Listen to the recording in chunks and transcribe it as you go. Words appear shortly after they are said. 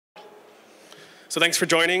So thanks for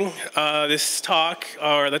joining this talk,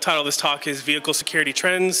 or the title of this talk is Vehicle Security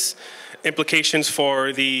Trends, Implications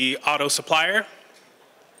for the Auto Supplier.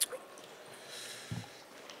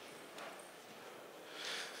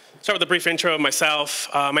 Start with a brief intro of myself.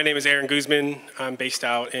 My name is Guzman. I'm based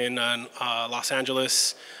out in Los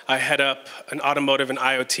Angeles. I head up an automotive and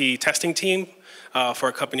IoT testing team for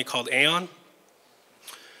a company called Aon.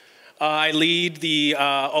 I lead the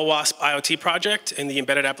OWASP IoT project and the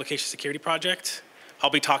Embedded Application Security project. I'll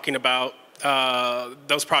be talking about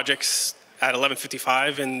those projects at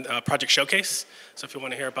 11:55 in Project Showcase. So if you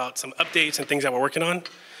want to hear about some updates and things that we're working on,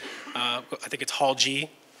 I think it's Hall G.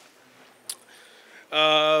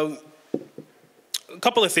 A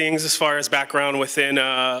couple of things as far as background within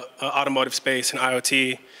automotive space and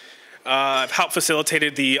IoT. I've helped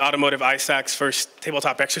facilitated the Automotive ISAC's first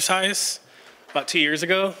tabletop exercise about 2 years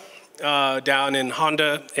ago down in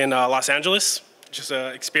Honda in Los Angeles, which is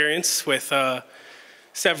an experience with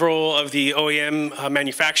several of the OEM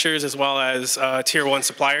manufacturers as well as tier 1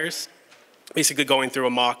 suppliers, basically going through a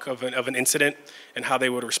mock of an incident and how they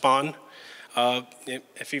would respond.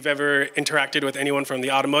 If you've ever interacted with anyone from the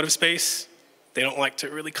automotive space, they don't like to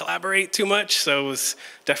really collaborate too much, so it was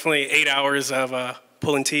definitely 8 hours of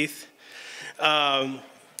pulling teeth.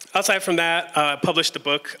 Outside from that, I published a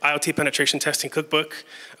book, IoT Penetration Testing Cookbook,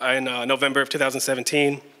 in November of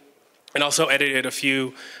 2017, and also edited a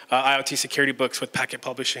few IoT security books with Packet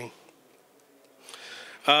Publishing.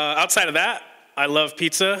 Outside of that, I love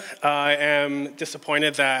pizza. I am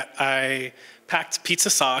disappointed that I packed pizza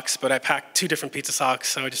socks, but I packed 2 different pizza socks,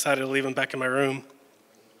 so I decided to leave them back in my room.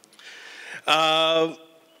 Yeah,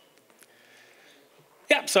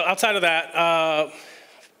 so outside of that,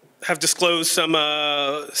 have disclosed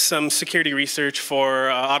some security research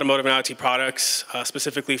for automotive and IoT products,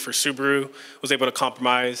 specifically for Subaru. Was able to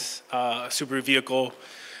compromise a Subaru vehicle,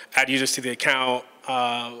 add users to the account,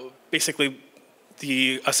 basically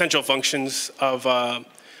the essential functions of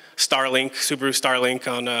Starlink, Subaru Starlink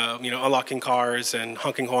on unlocking cars and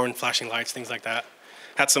honking horn, flashing lights, things like that.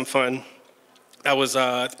 Had some fun. That was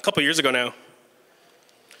a couple years ago now.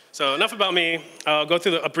 So enough about me. I'll go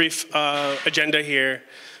through a brief agenda here.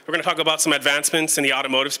 We're going to talk about some advancements in the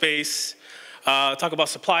automotive space, talk about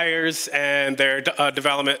suppliers and their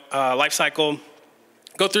development lifecycle,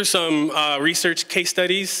 go through some research case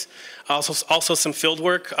studies, also some field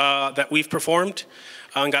work that we've performed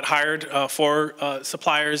and got hired for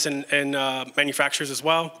suppliers and manufacturers as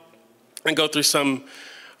well, and go through some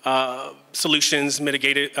solutions,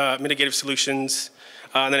 mitigative solutions,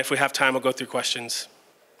 and then if we have time, we'll go through questions.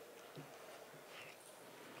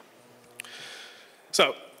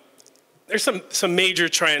 So there's some major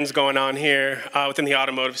trends going on here within the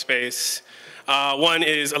automotive space. One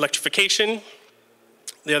is electrification.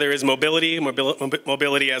 The other is mobility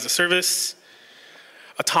as a service,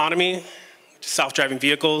 autonomy, self-driving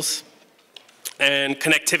vehicles, and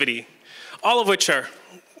connectivity, all of which are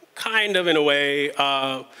kind of, in a way,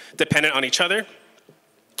 dependent on each other.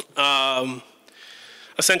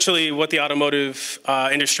 Essentially, what the automotive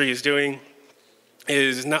industry is doing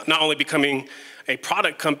is not only becoming a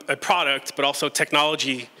product, but also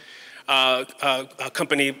technology a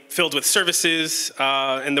company filled with services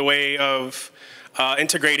in the way of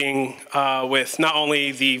integrating with not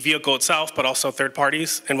only the vehicle itself, but also third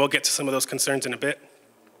parties, and we'll get to some of those concerns in a bit.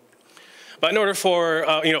 But in order for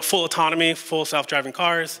full autonomy, full self-driving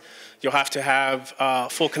cars, you'll have to have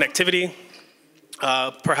full connectivity,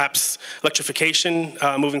 perhaps electrification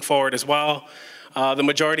moving forward as well. The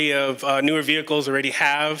majority of newer vehicles already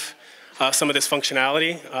have some of this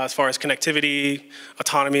functionality as far as connectivity,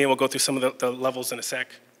 autonomy, and we'll go through some of the levels in a sec.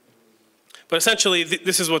 But essentially,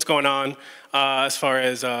 this is what's going on as far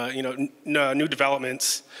as new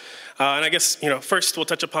developments. And I guess first we'll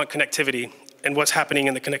touch upon connectivity and what's happening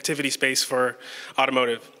in the connectivity space for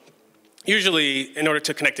automotive. Usually, in order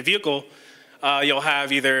to connect a vehicle, you'll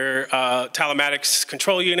have either telematics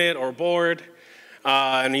control unit or board.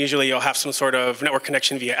 And usually you'll have some sort of network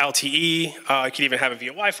connection via LTE. You could even have it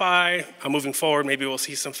via Wi-Fi. Moving forward, maybe we'll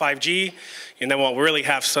see some 5G, and then we'll really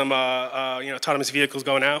have some autonomous vehicles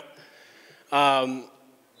going out.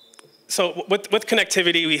 So with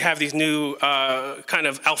connectivity, we have these new kind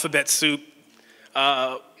of alphabet soup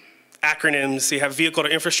acronyms. So you have vehicle to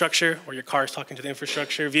infrastructure, where your car is talking to the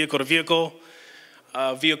infrastructure, vehicle to vehicle,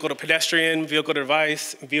 vehicle to pedestrian, vehicle to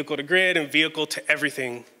device, vehicle to grid, and vehicle to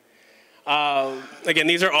everything. Again,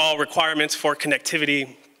 these are all requirements for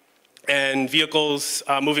connectivity and vehicles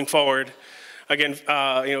moving forward. Again,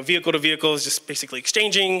 vehicle to vehicle is just basically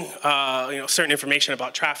exchanging certain information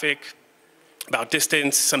about traffic, about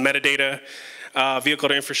distance, some metadata. Vehicle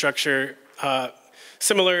to infrastructure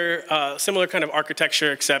similar kind of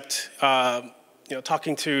architecture, except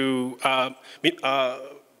talking to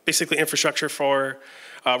basically infrastructure for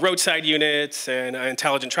roadside units and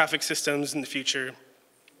intelligent traffic systems in the future.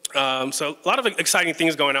 So a lot of exciting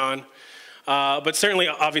things going on, but certainly,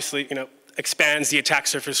 obviously, expands the attack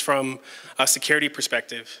surface from a security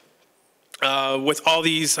perspective. With all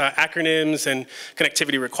these acronyms and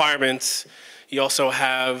connectivity requirements, you also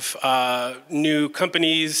have new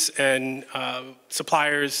companies and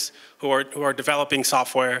suppliers who are developing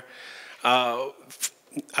software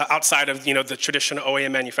outside of the traditional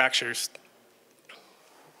OEM manufacturers.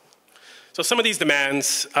 So some of these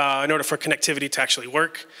demands, in order for connectivity to actually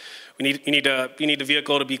work, you need the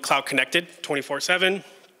vehicle to be cloud connected 24/7,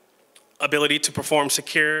 ability to perform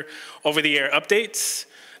secure over-the-air updates,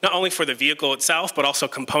 not only for the vehicle itself, but also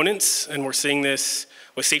components. And we're seeing this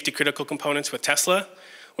with safety critical components with Tesla,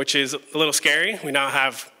 which is a little scary. We now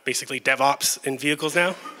have basically DevOps in vehicles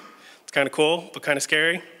now. It's kind of cool, but kind of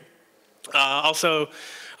scary. Also,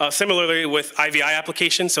 similarly with IVI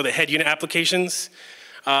applications, so the head unit applications,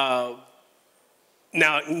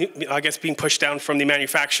 now, I guess being pushed down from the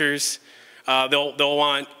manufacturers, they'll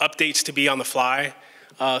want updates to be on the fly.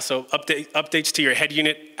 So updates to your head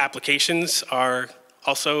unit applications are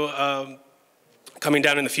also coming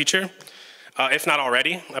down in the future, if not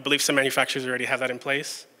already. I believe some manufacturers already have that in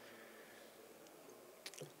place.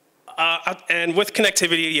 And with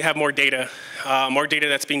connectivity, you have more data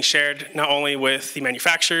that's being shared not only with the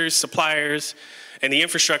manufacturers, suppliers, and the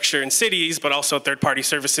infrastructure in cities, but also third-party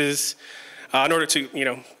services in order to,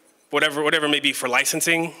 whatever may be for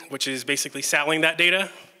licensing, which is basically selling that data.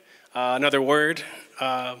 Another word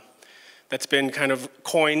that's been kind of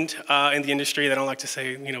coined in the industry. They don't like to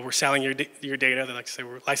say, we're selling your data. They like to say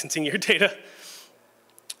we're licensing your data.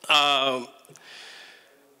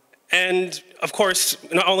 And of course,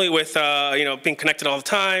 not only with being connected all the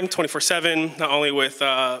time, 24/7, not only with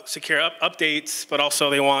secure updates, but also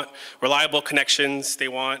they want reliable connections. They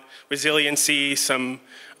want resiliency, some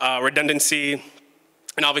redundancy,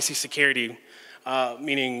 and obviously security,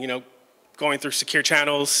 meaning going through secure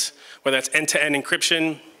channels, whether that's end-to-end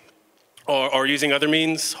encryption or using other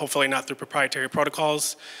means, hopefully not through proprietary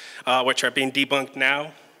protocols, which are being debunked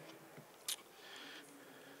now.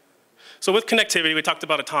 So with connectivity, we talked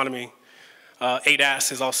about autonomy.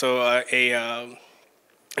 ADAS is also an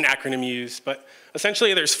acronym used, but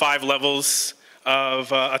essentially there's 5 levels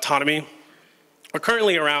of autonomy. We're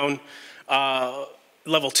currently around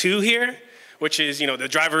level 2 here, which is the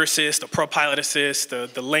driver assist, the pro-pilot assist,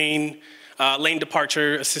 the lane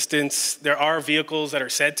departure assistance. There are vehicles that are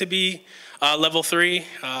said to be level 3.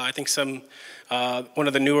 I think one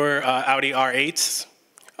of the newer Audi R8s.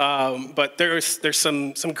 But there's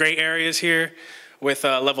some gray areas here with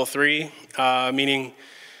level 3, meaning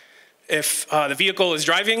if the vehicle is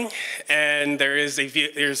driving and there's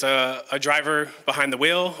a driver behind the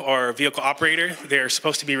wheel or a vehicle operator, they're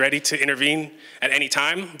supposed to be ready to intervene at any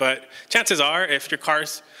time. But chances are, if your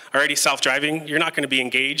car's already self-driving, you're not going to be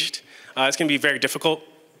engaged. It's going to be very difficult,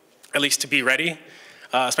 at least to be ready,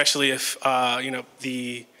 especially if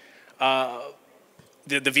the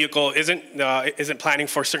vehicle isn't planning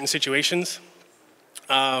for certain situations.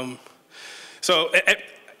 So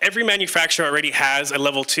every manufacturer already has a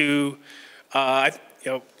level 2, a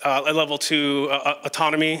level 2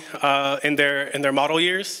 autonomy in their model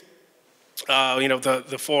years.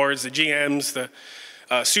 The Fords, the GMs, the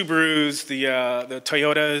Subarus, the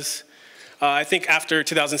Toyotas. I think after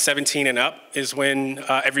 2017 and up is when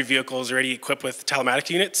every vehicle is already equipped with telematics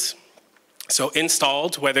units. So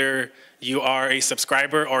installed, whether you are a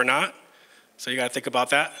subscriber or not. So you got to think about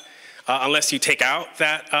that. Unless you take out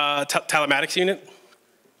that telematics unit.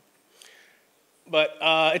 But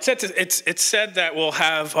it's said that we'll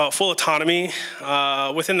have full autonomy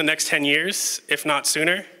within the next 10 years, if not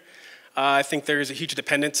sooner. I think there is a huge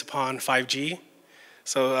dependence upon 5G.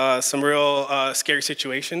 So some real scary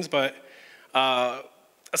situations, but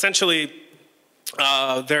essentially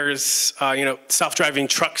there's self-driving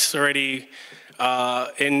trucks already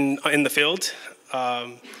in the field.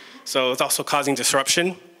 So it's also causing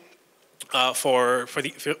disruption for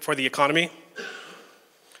the economy.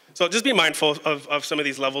 So just be mindful of some of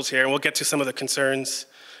these levels here, and we'll get to some of the concerns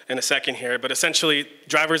in a second here. But essentially,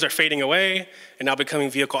 drivers are fading away and now becoming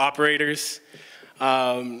vehicle operators.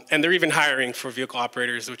 And they're even hiring for vehicle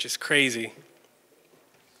operators, which is crazy.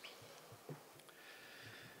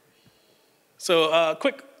 So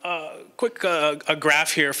quick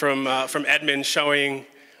graph here from Edmund showing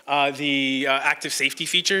the active safety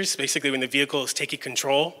features, basically when the vehicle is taking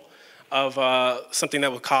control of something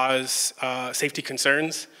that will cause safety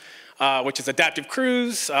concerns. which is adaptive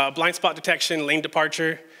cruise, blind spot detection, lane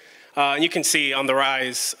departure. And you can see on the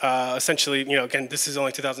rise, essentially, again, this is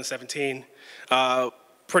only 2017.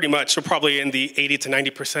 Pretty much, we're probably in the 80 to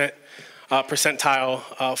 90%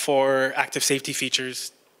 percentile for active safety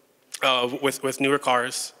features with newer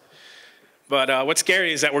cars. But what's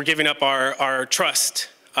scary is that we're giving up our trust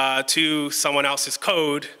to someone else's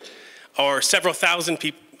code or several thousand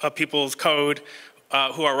people's code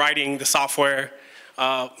who are writing the software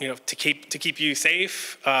to keep you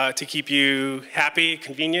safe, to keep you happy,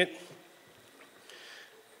 convenient.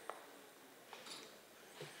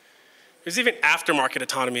 There's even aftermarket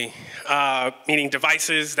autonomy, meaning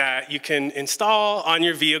devices that you can install on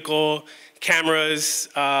your vehicle, cameras,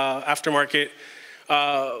 aftermarket,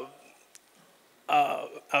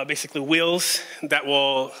 basically wheels that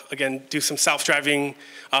will, again, do some self-driving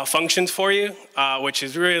functions for you, which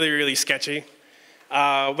is really, really sketchy.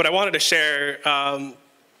 But I wanted to share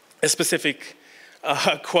a specific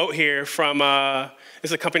quote here from,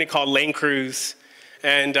 this is a company called Lane Cruise,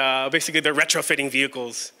 and basically they're retrofitting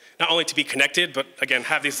vehicles, not only to be connected, but again,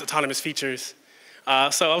 have these autonomous features.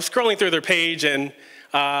 So I was scrolling through their page and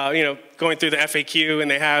going through the FAQ,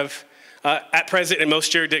 and they have, at present in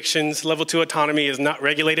most jurisdictions, level 2 autonomy is not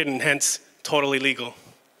regulated and hence totally legal.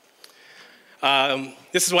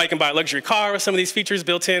 This is why you can buy a luxury car with some of these features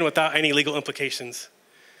built in without any legal implications.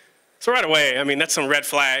 So right away, I mean, that's some red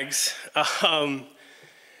flags.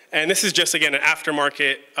 And this is just, again, an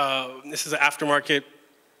aftermarket, this is an aftermarket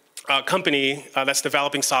company that's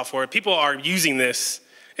developing software. People are using this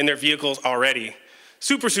in their vehicles already.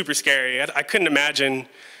 Super, super scary. I couldn't imagine,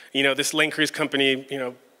 this Lane Cruise company,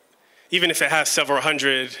 even if it has several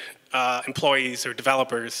hundred employees or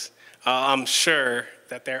developers, I'm sure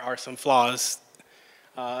that there are some flaws,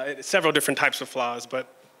 several different types of flaws,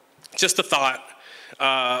 but just the thought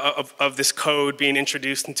of this code being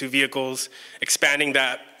introduced into vehicles, expanding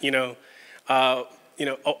that,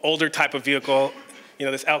 older type of vehicle,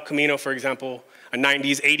 this El Camino, for example, a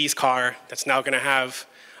 90s, 80s car that's now going to have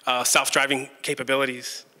self-driving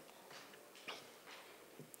capabilities.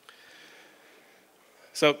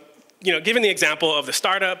 So, given the example of the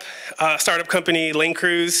startup company, Lane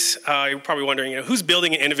Cruise, you're probably wondering, who's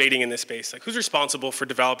building and innovating in this space? Like, who's responsible for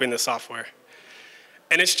developing the software?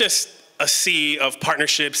 And it's just a sea of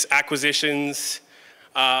partnerships, acquisitions,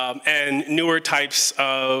 and newer types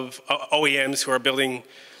of OEMs who are building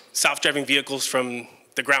self-driving vehicles from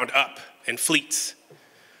the ground up and fleets.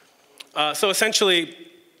 So essentially,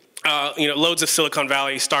 loads of Silicon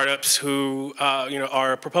Valley startups who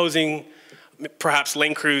are proposing perhaps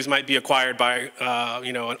Lane Cruise might be acquired by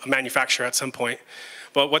a manufacturer at some point.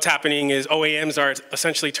 But what's happening is OEMs are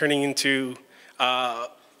essentially turning into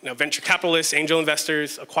venture capitalists, angel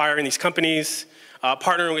investors, acquiring these companies,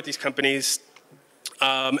 partnering with these companies,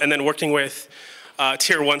 and then working with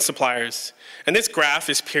tier 1 suppliers. And this graph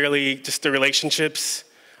is purely just the relationships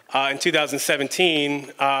in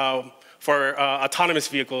 2017 for autonomous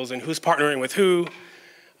vehicles and who's partnering with who.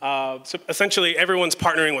 So essentially, everyone's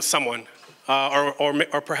partnering with someone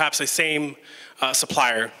or perhaps the same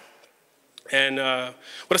supplier. And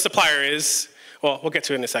what a supplier is, well, we'll get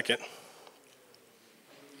to it in a second.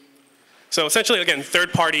 So essentially, again,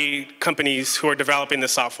 third-party companies who are developing the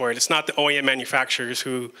software. It's not the OEM manufacturers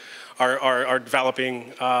who are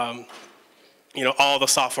developing all the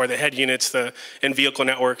software, the head units, the in-vehicle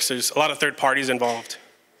networks. There's a lot of third parties involved.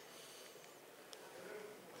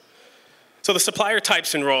 So the supplier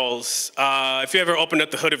types and roles. If you ever opened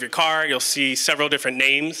up the hood of your car, you'll see several different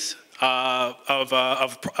names of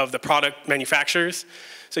the product manufacturers.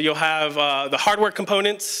 So you'll have the hardware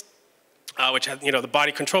components, which have the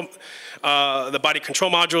body control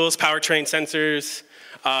modules, powertrain sensors,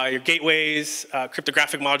 your gateways,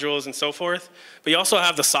 cryptographic modules, and so forth. But you also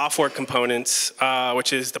have the software components,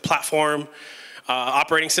 which is the platform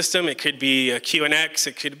operating system. It could be a QNX,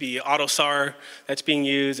 it could be AutoSAR that's being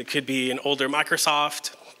used, it could be an older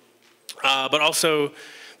Microsoft. But also,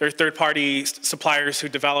 there are third-party suppliers who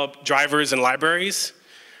develop drivers and libraries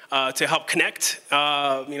to help connect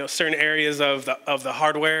certain areas of the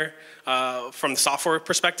hardware from the software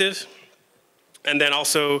perspective. And then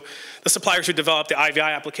also the suppliers who develop the IVI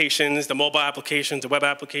applications, the mobile applications, the web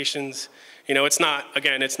applications. It's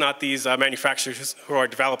not these manufacturers who are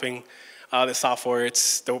developing the software.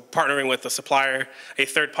 They're partnering with the supplier, a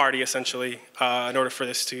third party essentially, in order for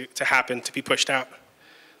this to happen, to be pushed out.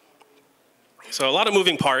 So a lot of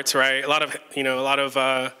moving parts, right? A lot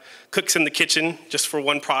of cooks in the kitchen just for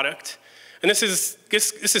one product. And this is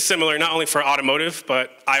similar not only for automotive,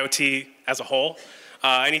 but IoT as a whole.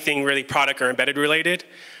 Anything really product or embedded related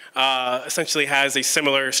essentially has a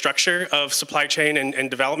similar structure of supply chain and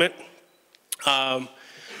development. But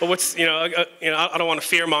what's, I don't want to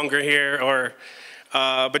fearmonger here,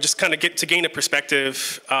 but just kind of to gain a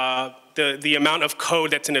perspective, the amount of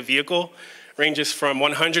code that's in a vehicle ranges from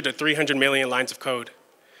 100 to 300 million lines of code.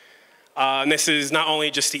 And this is not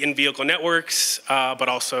only just the in-vehicle networks, but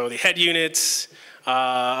also the head units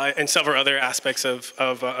and several other aspects of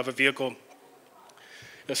a vehicle.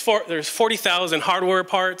 There's 40,000 hardware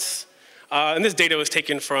parts, and this data was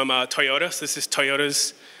taken from Toyota. So this is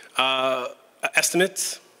Toyota's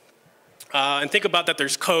estimates. And think about that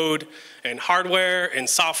there's code and hardware and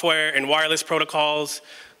software and wireless protocols.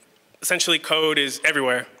 Essentially, code is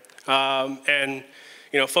everywhere. And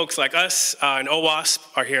folks like us and OWASP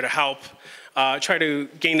are here to help try to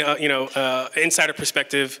gain insider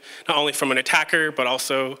perspective, not only from an attacker, but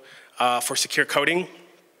also for secure coding.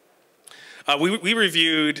 We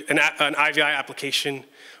reviewed an IVI application,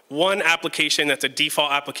 one application that's a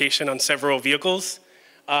default application on several vehicles,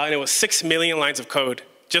 and it was 6 million lines of code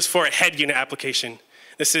just for a head unit application.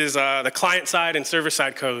 This is the client side and server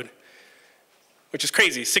side code, which is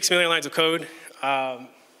crazy. 6 million lines of code.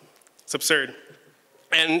 It's absurd.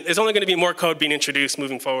 And there's only going to be more code being introduced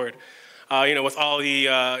moving forward. With all the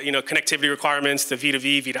connectivity requirements, the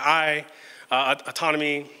V2V, V2I,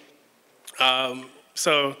 autonomy.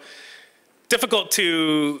 So difficult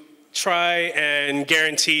to try and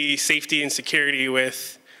guarantee safety and security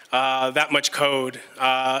with that much code,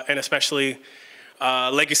 and especially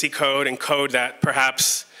legacy code and code that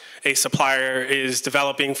perhaps a supplier is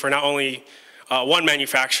developing for not only one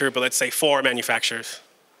manufacturer, but let's say 4 manufacturers.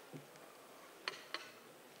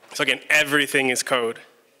 So again, everything is code.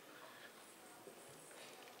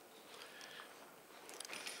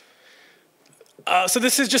 So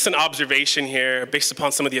this is just an observation here based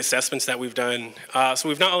upon some of the assessments that we've done. So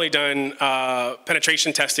we've not only done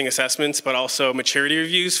penetration testing assessments, but also maturity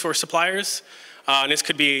reviews for suppliers. And this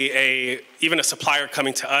could be even a supplier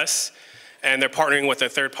coming to us, and they're partnering with a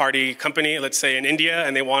third-party company, let's say in India,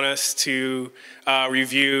 and they want us to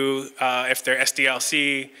review if their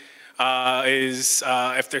SDLC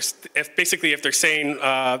if they're saying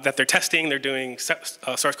that they're testing, they're doing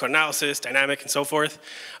source code analysis, dynamic, and so forth.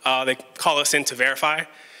 They call us in to verify,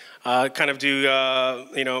 kind of do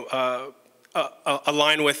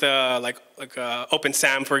align with like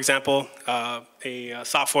OpenSAM, for example, a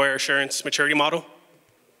software assurance maturity model.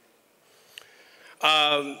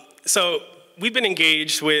 So we've been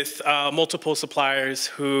engaged with multiple suppliers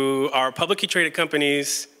who are publicly traded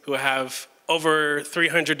companies who have over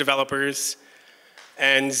 300 developers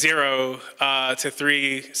and 0 to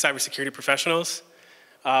 3 cybersecurity professionals,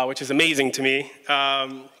 which is amazing to me.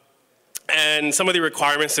 And some of the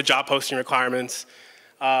requirements, the job posting requirements,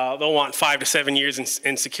 they'll want 5 to 7 years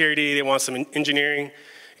in security. They want some engineering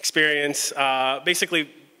experience. Basically,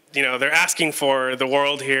 they're asking for the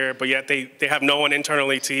world here, but yet they have no one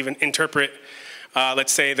internally to even interpret,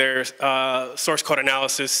 let's say, their source code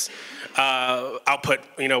analysis output,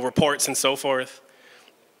 reports and so forth.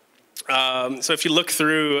 So if you look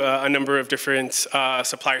through a number of different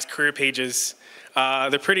suppliers' career pages,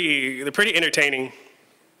 they're pretty entertaining.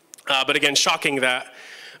 But again, shocking that,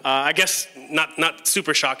 I guess not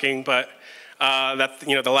super shocking, but that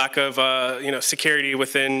the lack of security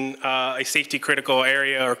within a safety critical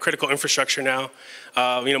area or critical infrastructure now,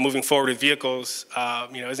 moving forward with vehicles,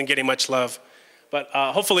 isn't getting much love. But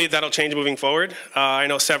hopefully that'll change moving forward. I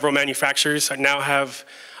know several manufacturers now have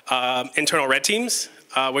internal red teams,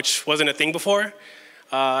 which wasn't a thing before.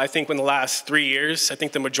 I think in the last 3 years, I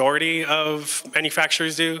think the majority of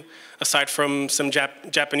manufacturers do, aside from some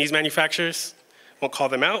Japanese manufacturers. Won't call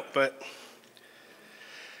them out, but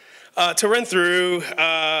to run through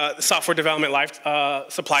the software development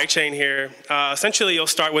supply chain here, essentially you'll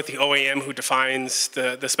start with the OEM who defines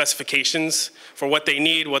the specifications for what they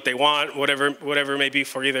need, what they want, whatever it may be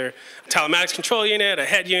for either a telematics control unit, a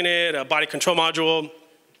head unit, a body control module.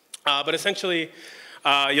 But essentially,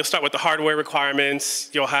 you'll start with the hardware requirements.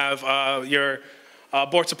 You'll have your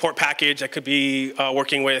board support package that could be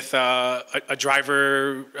working with a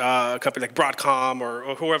driver company like Broadcom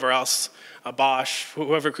or whoever else, Bosch,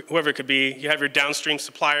 whoever it could be. You have your downstream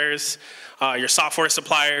suppliers, your software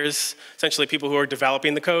suppliers, essentially people who are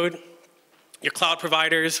developing the code. Your cloud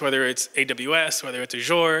providers, whether it's AWS, whether it's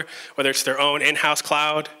Azure, whether it's their own in-house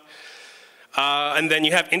cloud. And then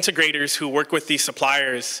you have integrators who work with these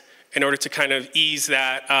suppliers in order to kind of ease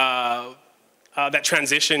that, that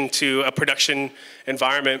transition to a production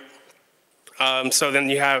environment. So then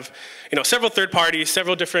you have several third parties,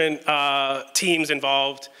 several different teams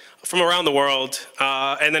involved from around the world.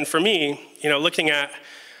 And then for me, looking at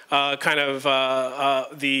kind of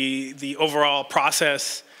the overall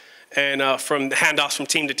process And from the handoffs from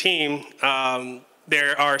team to team,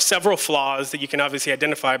 there are several flaws that you can obviously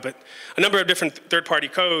identify, but a number of different third-party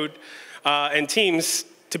code and teams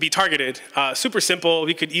to be targeted. Super simple.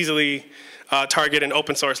 We could easily target an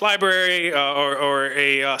open source library or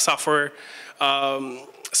a software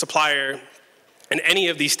supplier in any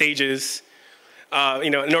of these stages,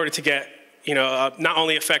 in order to get, not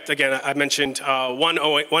only affect, again, I mentioned one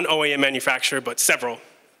OEM manufacturer, but several.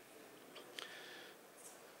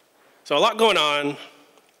 So a lot going on.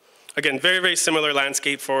 Again, very, very similar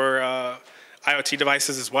landscape for IoT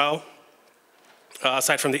devices as well,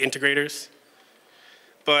 aside from the integrators.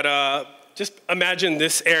 But just imagine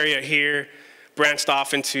this area here branched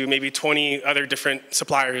off into maybe 20 other different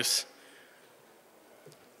suppliers.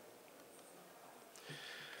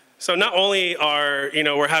 So not only are,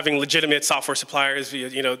 we're having legitimate software suppliers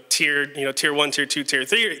via, tier 1, tier 2,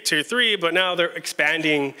 tier 3, but now they're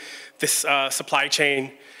expanding this supply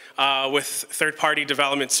chain with third-party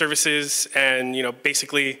development services and,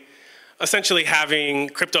 basically, essentially having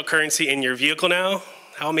cryptocurrency in your vehicle now.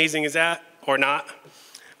 How amazing is that, or not?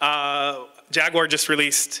 Jaguar just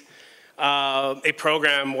released a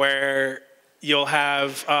program where you'll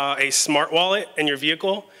have a smart wallet in your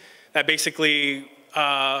vehicle that basically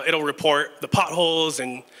it'll report the potholes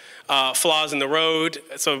and flaws in the road.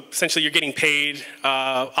 So essentially, you're getting paid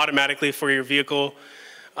automatically for your vehicle.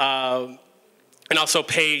 And also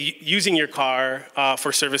pay using your car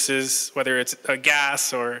for services, whether it's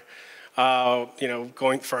gas or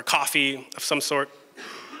going for a coffee of some sort.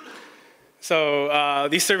 So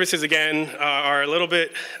these services, again, are a little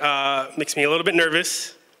bit, makes me a little bit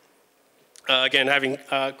nervous. Again, having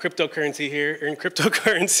cryptocurrency here, earn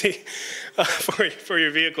cryptocurrency for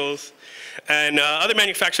your vehicles. And other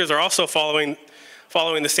manufacturers are also following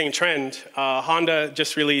the same trend. Honda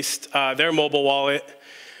just released their mobile wallet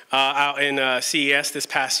out in CES this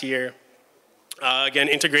past year. Again,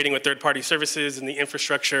 integrating with third-party services and the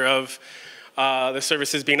infrastructure of the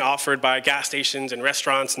services being offered by gas stations and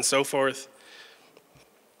restaurants and so forth.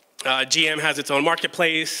 GM has its own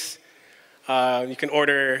marketplace. You can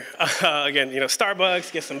order, again,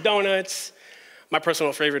 Starbucks, get some donuts. My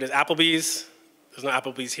personal favorite is Applebee's. There's no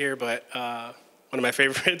Applebee's here, but one of my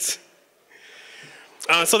favorites.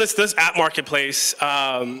 So this app marketplace,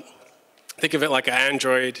 think of it like an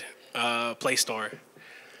Android Play Store,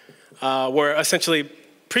 where essentially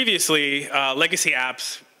previously legacy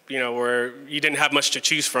apps, where you didn't have much to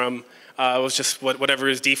choose from. It was just whatever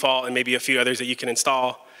is default and maybe a few others that you can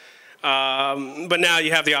install. But now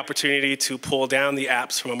you have the opportunity to pull down the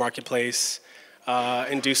apps from a marketplace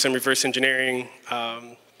and do some reverse engineering,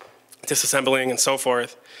 disassembling, and so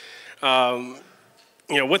forth.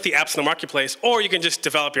 With the apps in the marketplace, or you can just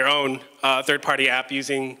develop your own third-party app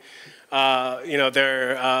using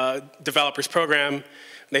their developers program.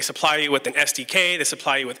 They supply you with an SDK, they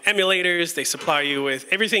supply you with emulators, they supply you with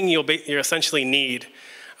everything you essentially need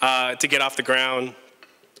to get off the ground.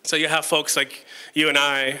 So you have folks like you and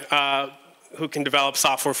I who can develop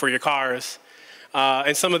software for your cars.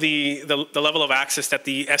 And some of the level of access that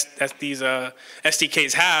these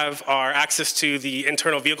SDKs have are access to the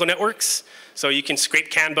internal vehicle networks. So you can scrape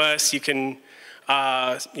CAN bus, you can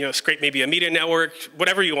scrape maybe a media network,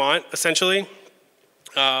 whatever you want, essentially.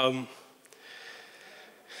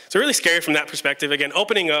 So really scary from that perspective. Again,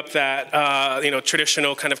 opening up that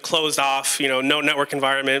traditional kind of closed off, no network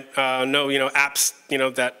environment, no apps,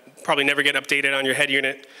 that probably never get updated on your head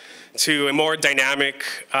unit, to a more dynamic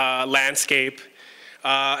landscape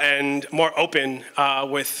and more open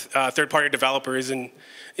with third-party developers, and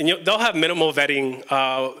they'll have minimal vetting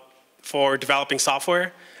for developing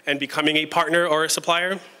software and becoming a partner or a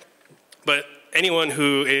supplier. But anyone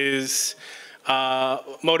who is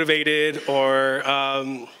motivated or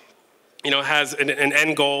has an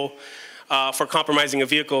end goal for compromising a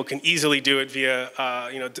vehicle can easily do it via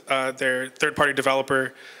their third-party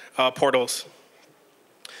developer portals.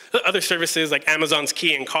 Other services like Amazon's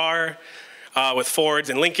Key in Car with Fords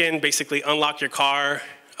and Lincoln basically unlock your car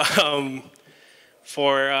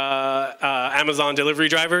for Amazon delivery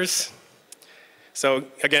drivers. So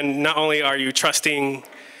again, not only are you trusting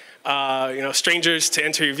strangers to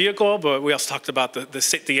enter your vehicle, but we also talked about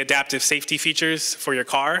the adaptive safety features for your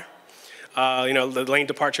car, the lane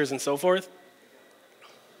departures and so forth.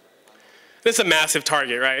 This is a massive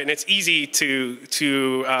target, right? And it's easy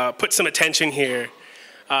to put some attention here,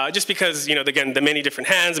 just because, again, the many different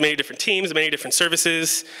hands, the many different teams, the many different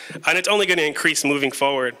services, and it's only going to increase moving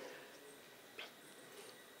forward.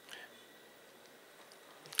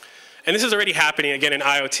 And this is already happening, again, in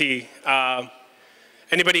IoT.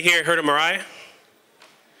 Anybody here heard of Mirai?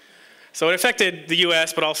 So it affected the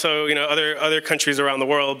US, but also other countries around the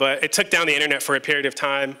world, but it took down the internet for a period of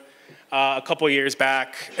time a couple years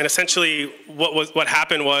back. And essentially what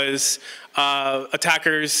happened was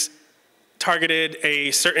attackers targeted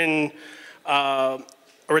a certain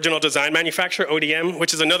original design manufacturer, ODM,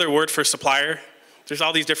 which is another word for supplier. There's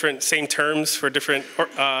all these different same terms for different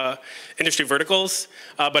industry verticals,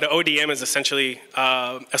 but an ODM is essentially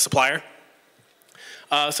a supplier.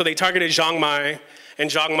 So they targeted Zhongmai, and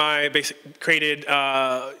Zhongmai basically created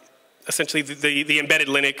essentially the embedded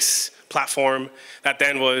Linux platform that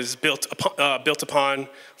then was built upon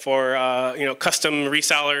for custom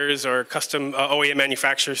resellers or custom OEM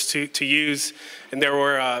manufacturers to use. And there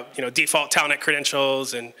were default telnet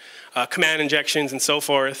credentials and command injections and so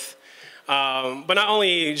forth. But not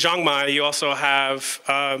only Zhongmai, you also have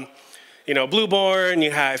Blueborn,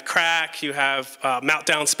 you have Crack, you have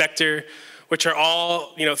Meltdown Spectre, which are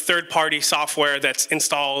all third-party software that's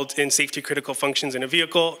installed in safety-critical functions in a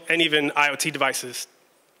vehicle and even IoT devices.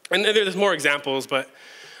 And there's more examples, but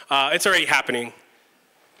it's already happening.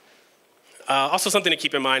 Also, something to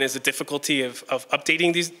keep in mind is the difficulty of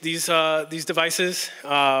updating these devices.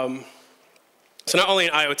 So not only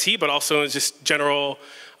in IoT, but also in just general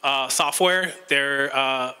software.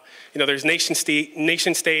 There's nation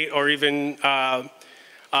state, or even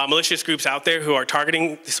malicious groups out there who are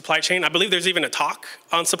targeting the supply chain. I believe there's even a talk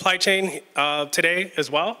on supply chain today as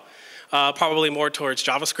well, probably more towards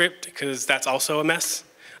JavaScript, because that's also a mess.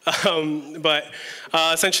 But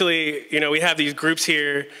essentially, we have these groups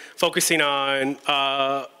here focusing on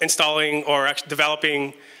installing or actually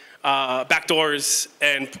developing backdoors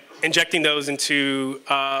and injecting those into,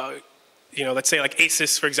 let's say like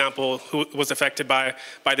ASUS, for example, who was affected by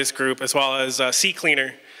this group, as well as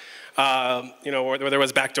CCleaner, where there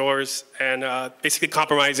was backdoors, and basically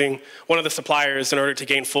compromising one of the suppliers in order to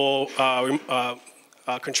gain full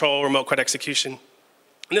control, remote code execution.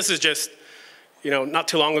 And this is just not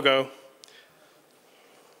too long ago.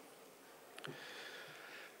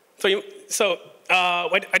 I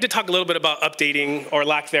did talk a little bit about updating or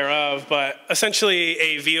lack thereof, but essentially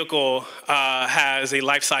a vehicle has a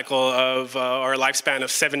life cycle of, or a lifespan of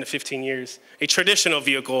 7 to 15 years. A traditional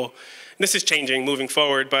vehicle, and this is changing moving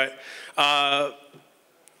forward, but a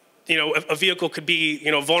vehicle could be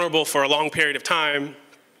vulnerable for a long period of time,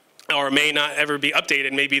 or may not ever be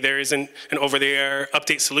updated. Maybe there isn't an over-the-air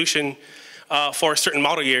update solution for certain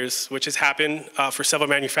model years, which has happened for several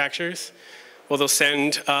manufacturers. Well, they'll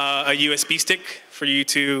send a USB stick for you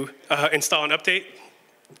to install and update.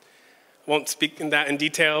 Won't speak in that in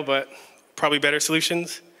detail, but probably better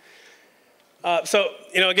solutions.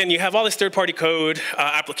 Again, you have all this third-party code,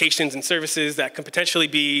 applications and services that can potentially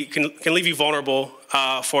can leave you vulnerable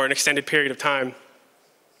for an extended period of time.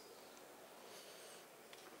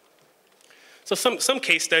 So some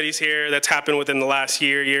case studies here that's happened within the last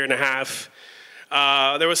year and a half.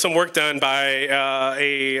 There was some work done by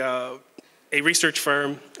a research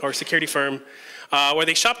firm or security firm where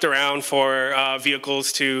they shopped around for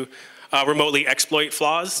vehicles to remotely exploit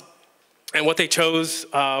flaws. And what they chose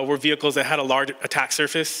were vehicles that had a large attack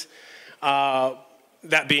surface.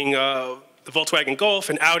 That being the Volkswagen Golf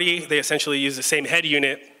and Audi. They essentially use the same head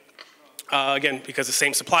unit. Again, because the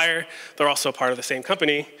same supplier, they're also part of the same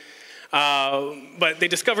company. But they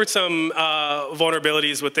discovered some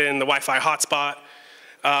vulnerabilities within the Wi-Fi hotspot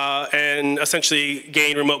and essentially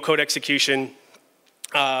gained remote code execution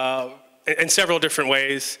in several different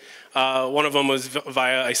ways. One of them was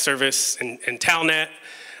via a service in Telnet,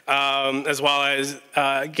 as well as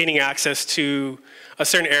gaining access to a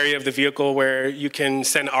certain area of the vehicle where you can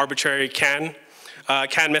send arbitrary CAN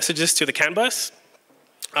messages to the CAN bus.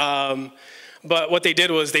 But what they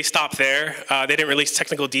did was they stopped there. They didn't release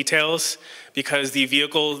technical details because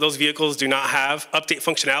those vehicles do not have update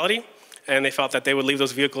functionality, and they felt that they would leave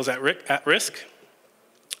those vehicles at risk.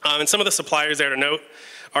 And some of the suppliers there to note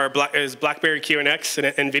is BlackBerry QNX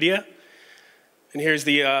and NVIDIA. And here's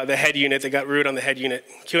the head unit. They got root on the head unit.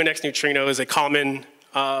 QNX Neutrino is a common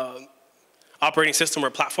operating system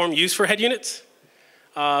or platform used for head units.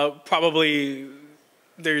 Probably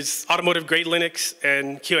there's Automotive grade Linux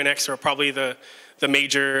and QNX are probably the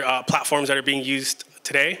major platforms that are being used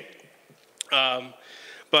today.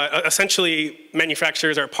 But essentially,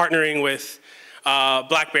 manufacturers are partnering with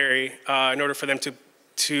BlackBerry in order for them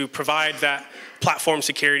to provide that platform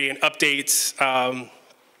security and updates.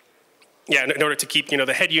 In order to keep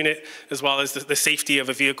the head unit as well as the safety of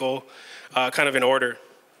a vehicle kind of in order.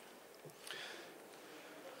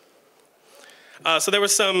 So there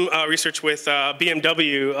was some research with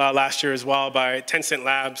BMW last year as well by Tencent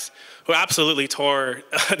Labs, who absolutely tore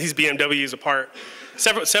these BMWs apart.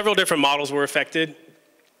 Several different models were affected.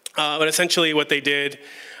 But essentially what they did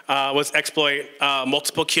was exploit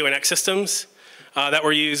multiple QNX systems that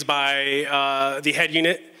were used by the head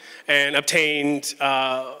unit and obtained,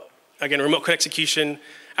 again, remote code execution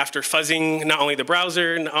after fuzzing not only the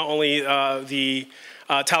browser, not only the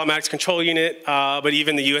telematics control unit, but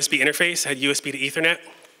even the USB interface had USB to Ethernet.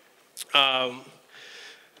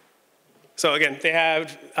 So again, they had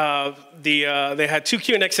two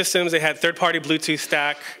QNX systems. They had third-party Bluetooth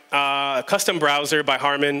stack, a custom browser by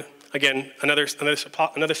Harman. Again, another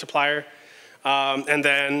supplier, and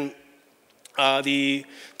then the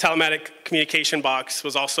telematic communication box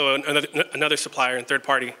was also another supplier and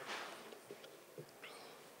third-party.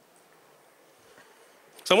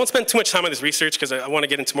 So I won't spend too much time on this research because I want to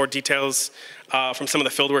get into more details from some of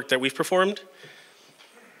the field work that we've performed.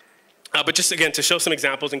 But just again, to show some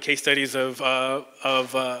examples and case studies of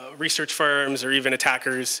research firms or even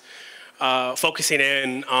attackers focusing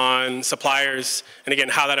in on suppliers, and again,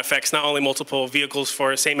 how that affects not only multiple vehicles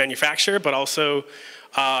for the same manufacturer, but also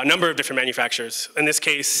a number of different manufacturers. In this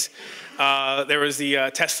case, there was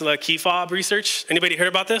the Tesla key fob research. Anybody heard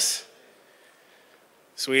about this?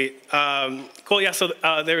 Sweet. Cool, yeah, so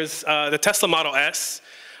there was the Tesla Model S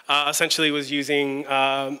essentially was using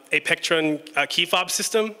a Pectron key fob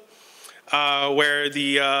system where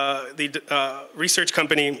the research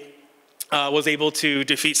company was able to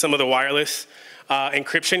defeat some of the wireless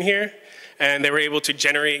encryption here, and they were able to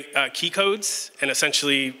generate key codes and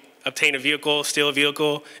essentially obtain a vehicle, steal a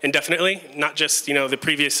vehicle indefinitely, not just the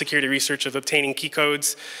previous security research of obtaining key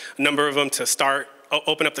codes, a number of them to start,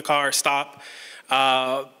 open up the car, stop,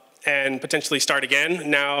 and potentially start again.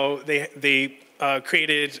 Now they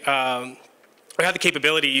created, or had the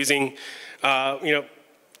capability using, I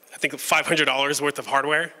think $500 worth of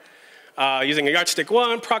hardware, using a Yardstick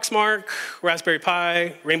 1, Proxmark, Raspberry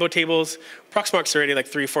Pi, Rainbow Tables. Proxmark's already like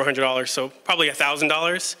 $300-400, so probably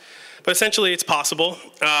 $1,000. But essentially, it's possible.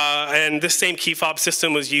 And this same key fob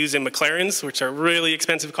system was used in McLarens, which are really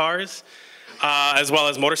expensive cars, as well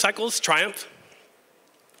as motorcycles, Triumph.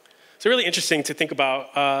 So really interesting to think about,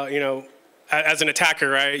 as an attacker,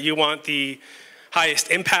 right? You want the highest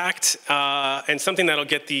impact and something that'll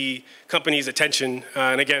get the company's attention.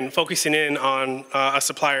 And again, focusing in on a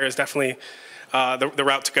supplier is definitely the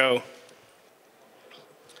route to go.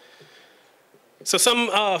 So some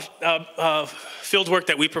field work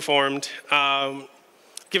that we performed,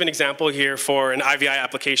 give an example here for an IVI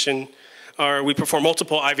application, or we perform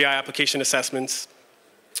multiple IVI application assessments.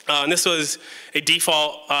 And this was a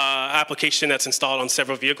default application that's installed on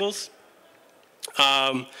several vehicles.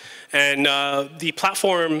 The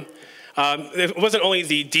platform, it wasn't only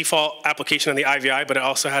the default application on the IVI, but it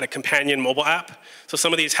also had a companion mobile app. So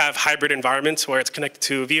some of these have hybrid environments where it's connected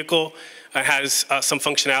to a vehicle, has some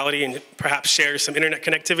functionality, and perhaps shares some internet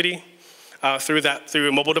connectivity through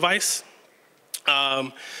a mobile device.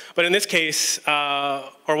 But in this case,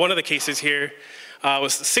 or one of the cases here,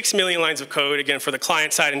 was 6 million lines of code, again, for the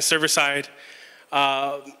client side and server side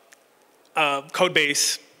code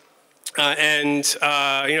base.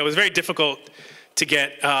 It was very difficult to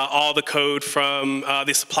get all the code from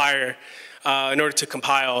the supplier in order to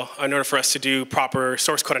compile, in order for us to do proper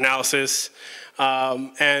source code analysis.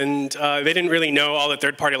 They didn't really know all the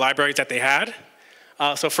third-party libraries that they had.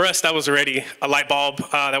 So for us, that was already a light bulb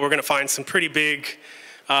that we're going to find some pretty big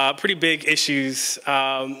issues,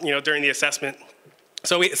 during the assessment.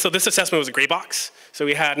 So this assessment was a gray box. So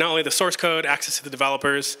we had not only the source code, access to the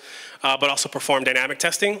developers, but also performed dynamic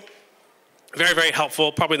testing. Very, very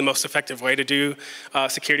helpful, probably the most effective way to do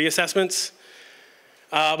security assessments.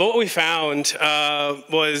 But what we found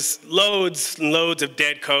was loads and loads of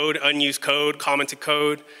dead code, unused code, commented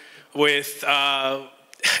code with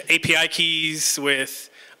API keys, with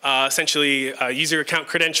essentially user account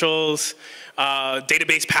credentials,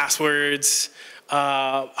 database passwords,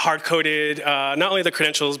 hard-coded, not only the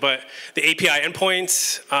credentials, but the API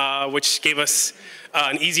endpoints, which gave us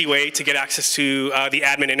an easy way to get access to the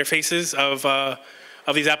admin interfaces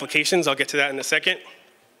of these applications. I'll get to that in a second.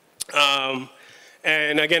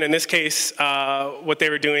 And again, in this case, what they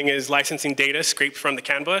were doing is licensing data scraped from the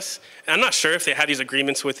CAN bus. And I'm not sure if they had these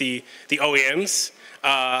agreements with the OEMs.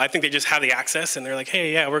 I think they just have the access, and they're like,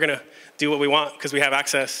 hey, yeah, we're going to do what we want because we have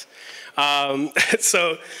access.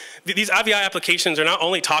 So these IVI applications are not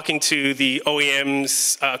only talking to the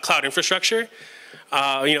OEM's cloud infrastructure.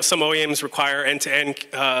 Some OEMs require end-to-end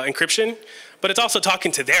encryption, but it's also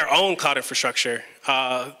talking to their own cloud infrastructure,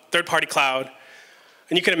 third-party cloud.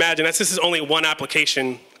 And you can imagine this is only one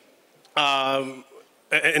application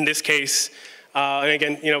in this case. And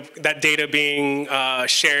again, that data being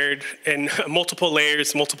shared in multiple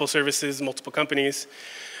layers, multiple services, multiple companies.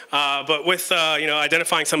 But with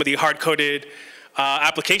identifying some of the hard-coded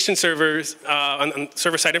application servers on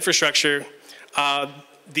server-side infrastructure,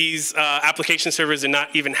 these application servers did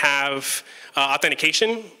not even have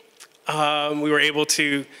authentication. We were able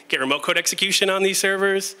to get remote code execution on these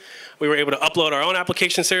servers. We were able to upload our own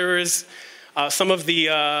application servers. Some of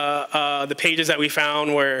the pages that we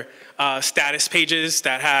found were status pages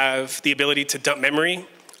that have the ability to dump memory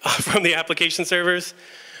from the application servers.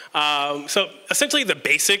 So essentially the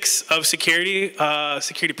basics of security,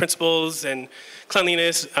 security principles and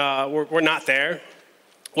cleanliness were not there.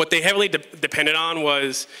 What they heavily depended on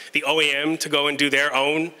was the OEM to go and do their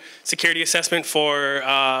own security assessment for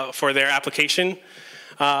their application.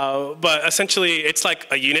 But essentially, it's like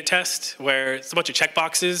a unit test where it's a bunch of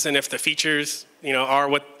checkboxes, and if the features are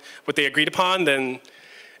what they agreed upon, then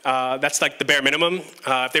that's like the bare minimum.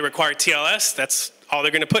 If they require TLS, that's all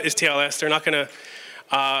they're going to put is TLS. They're not going to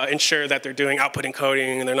ensure that they're doing output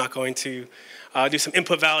encoding, and they're not going to do some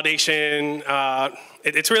input validation.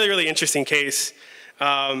 It's a really, really interesting case.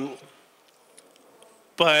 But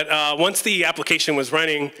once the application was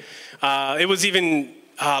running, it was even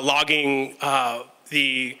logging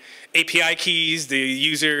the API keys, the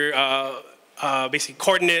user basic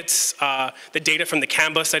coordinates, the data from the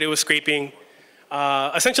CAN bus that it was scraping.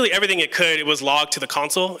 Essentially everything it could, it was logged to the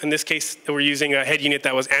console. In this case, we're using a head unit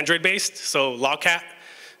that was Android-based, so Logcat.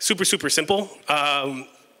 Super, super simple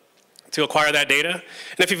to acquire that data.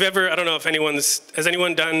 And if you've ever, I don't know if has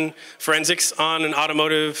anyone done forensics on an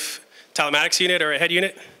automotive telematics unit or a head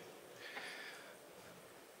unit?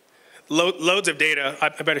 Loads of data. I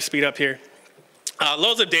better speed up here.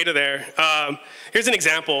 Loads of data there. Here's an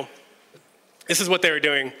example. This is what they were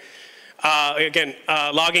doing. Again,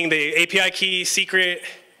 logging the API key, secret,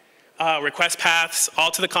 request paths,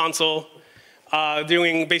 all to the console,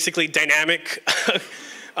 doing basically dynamic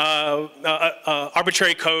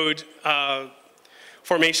arbitrary code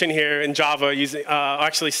formation here in Java using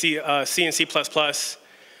actually C and C++.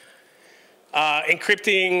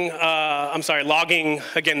 Encrypting, logging,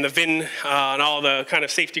 again, the VIN and all the kind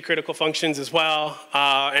of safety critical functions as well,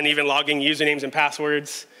 and even logging usernames and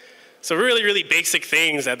passwords. So really, really basic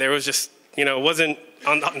things that there was just, wasn't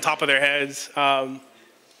on top of their heads.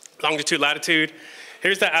 Longitude, latitude.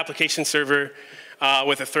 Here's that application server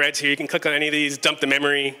with the threads here. You can click on any of these, dump the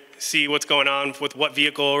memory, see what's going on with what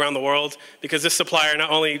vehicle around the world, because this supplier not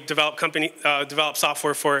only developed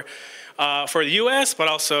software for the US, but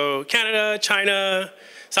also Canada, China,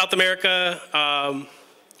 South America.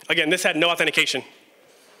 Again, this had no authentication.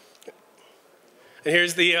 And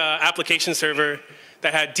here's the application server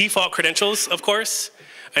that had default credentials, of course,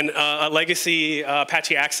 and a legacy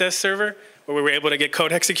Apache Access server where we were able to get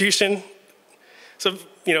code execution. So,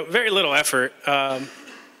 very little effort,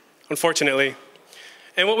 unfortunately.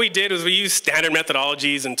 And what we did was we used standard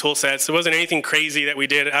methodologies and tool sets. There wasn't anything crazy that we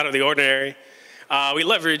did out of the ordinary. We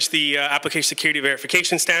leveraged the application security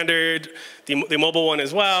verification standard, the mobile one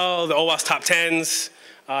as well, the OWASP top 10s,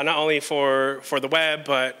 not only for the web,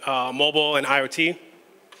 but mobile and IoT.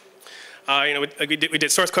 We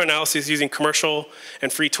did source code analysis using commercial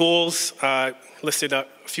and free tools, listed a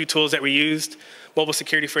few tools that we used. Mobile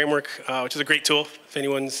Security Framework, which is a great tool if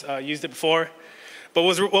anyone's used it before. But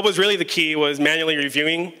what was really the key was manually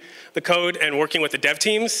reviewing the code and working with the dev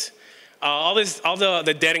teams. All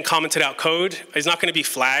the dead and commented out code is not going to be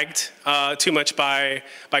flagged too much by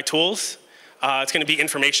tools. It's going to be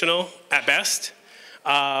informational at best.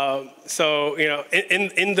 So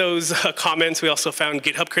in those comments, we also found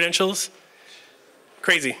GitHub credentials.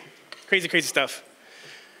 Crazy stuff.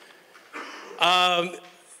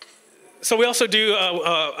 So we also do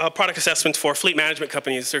product assessments for fleet management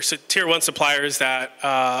companies. There's tier 1 suppliers that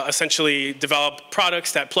essentially develop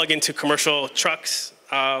products that plug into commercial trucks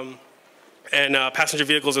and passenger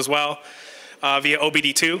vehicles as well via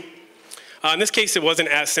OBD2. In this case, it wasn't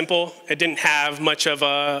as simple. It didn't have much of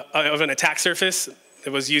an attack surface. It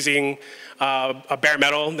was using a bare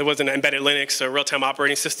metal. There wasn't an embedded Linux or real-time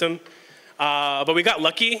operating system. But we got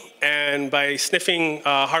lucky, and by sniffing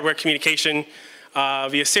hardware communication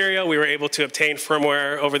via serial, we were able to obtain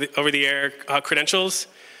firmware over the air credentials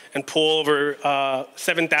and pull over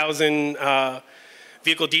 7,000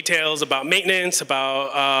 vehicle details about maintenance,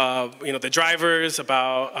 about the drivers,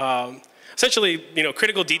 about essentially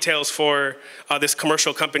critical details for this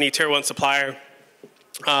commercial company, tier 1 supplier.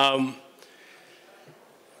 But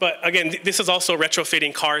again, this is also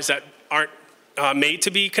retrofitting cars that aren't made to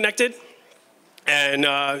be connected. And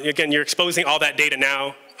again, you're exposing all that data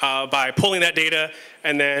now by pulling that data,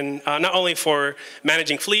 and then not only for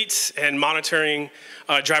managing fleets and monitoring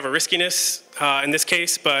driver riskiness in this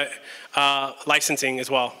case, but licensing as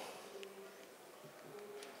well.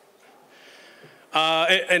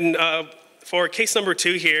 For case number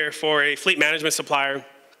 2 here, for a fleet management supplier,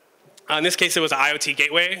 in this case, it was an IoT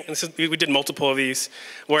gateway. And we did multiple of these,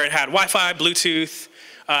 where it had Wi-Fi, Bluetooth,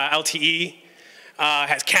 LTE,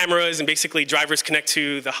 has cameras, and basically drivers connect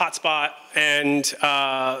to the hotspot, and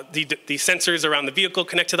the sensors around the vehicle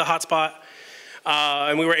connect to the hotspot.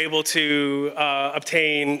 And we were able to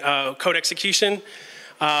obtain code execution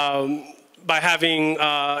by having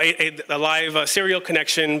a live serial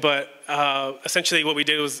connection, but essentially what we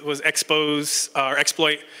did was expose or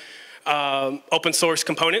exploit open source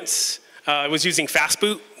components. It was using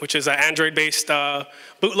Fastboot, which is an Android-based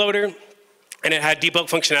bootloader, and it had debug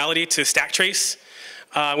functionality to stack trace.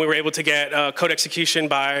 We were able to get code execution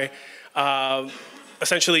by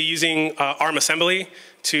essentially using ARM assembly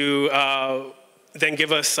to then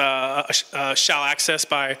give us shell access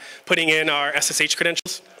by putting in our SSH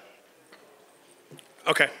credentials.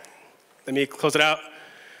 Okay, let me close it out.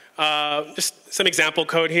 Just some example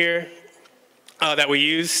code here that we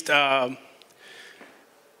used.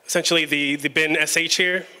 Essentially, the bin sh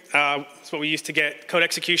here is what we used to get code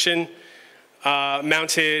execution.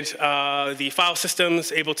 Mounted the file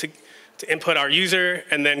systems, able to input our user,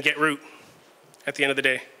 and then get root at the end of the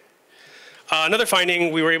day. Another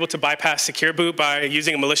finding, we were able to bypass secure boot by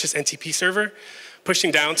using a malicious NTP server,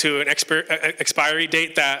 pushing down to an expiry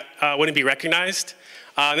date that wouldn't be recognized.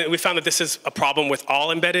 We found that this is a problem with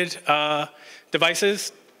all embedded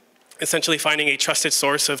devices, essentially finding a trusted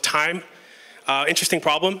source of time. Interesting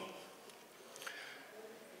problem.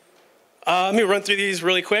 Let me run through these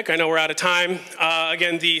really quick. I know we're out of time.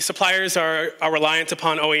 Again, the suppliers are reliant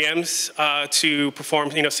upon OEMs to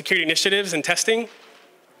perform security initiatives and testing.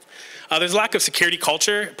 There's a lack of security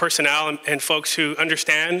culture, personnel, and folks who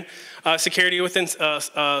understand security within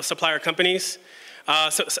supplier companies.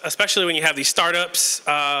 So especially when you have these startups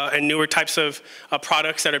and newer types of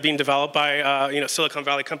products that are being developed by Silicon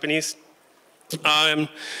Valley companies. And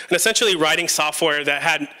essentially writing software that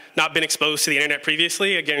had not been exposed to the internet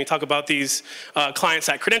previously. Again, we talk about these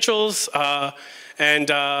client-side credentials and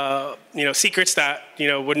secrets that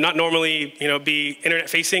would not normally be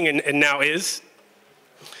internet-facing and now is.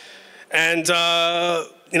 And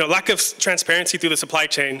lack of transparency through the supply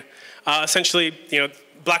chain. Essentially,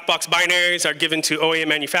 black box binaries are given to OEM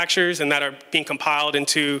manufacturers and that are being compiled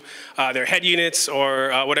into their head units or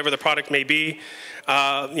whatever the product may be.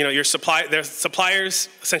 Their suppliers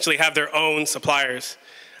essentially have their own suppliers.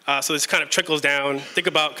 So this kind of trickles down. Think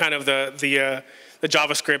about kind of the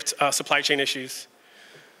JavaScript supply chain issues.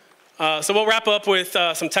 So we'll wrap up with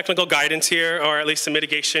some technical guidance here, or at least some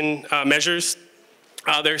mitigation measures.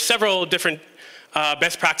 There are several different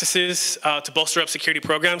best practices to bolster up security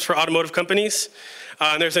programs for automotive companies.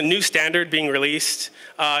 There's a new standard being released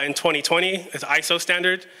in 2020. It's an ISO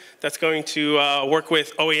standard that's going to work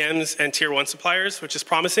with OEMs and Tier 1 suppliers, which is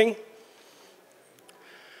promising.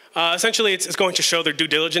 Essentially, it's going to show their due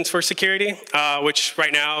diligence for security, which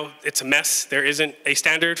right now, it's a mess. There isn't a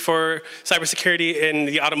standard for cybersecurity in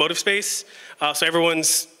the automotive space. So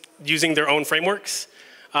everyone's using their own frameworks,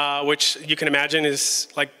 which you can imagine is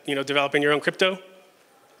like developing your own crypto.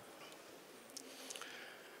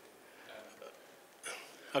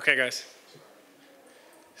 Okay, guys.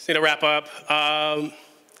 Just need to wrap up.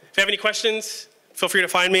 If you have any questions, feel free to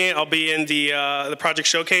find me. I'll be in the project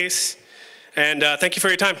showcase. And thank you for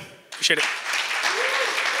your time. Appreciate it.